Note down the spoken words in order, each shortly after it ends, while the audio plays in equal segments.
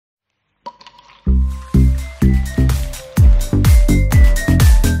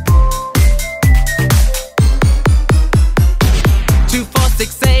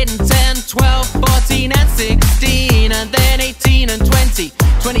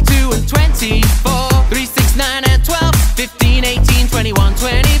42 and 24, 3, 6, 9 and 12, 15, 18, 21,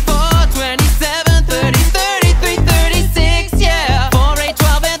 24, 27, 30, 33, 36, yeah. 4, 8,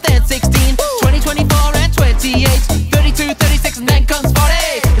 12 and then 16, 20, 24 and 28, 32, 36 and then comes 40.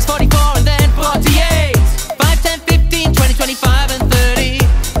 It's 44 and then 48, 5, 10, 15, 20, 25 and 30,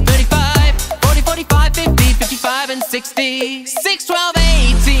 35, 40, 45, 50, 55 and 60, 6, 12,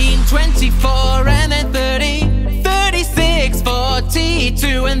 18, 24 and then 30, 36,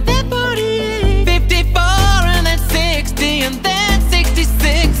 42 and then 40, 54 and then 60 and then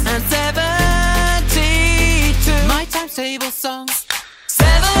 66 and 72. My times table song. 7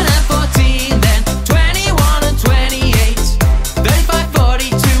 and 14, then 21 and 28, 35,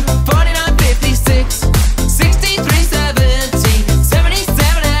 42, 49, 56, 63, 70,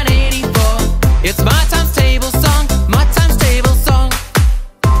 77 and 84. It's my times table song, my times table song.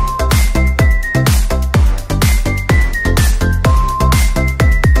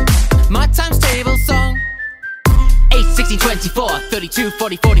 My times table song. 8, 16, 24, 32,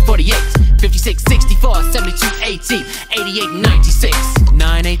 40, 40, 48, 56, 64, 72, 18, 88, 96,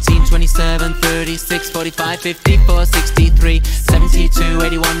 9, 18, 27, 36, 45, 54, 63, 72,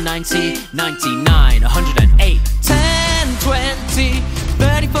 81, 90, 99, 108, 10, 20,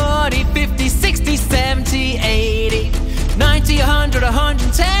 30, 40, 50, 60, 70, 80, 90, 100,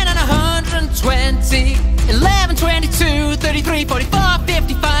 110 and 120, 11, 22, 33, 44,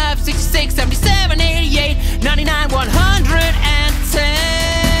 55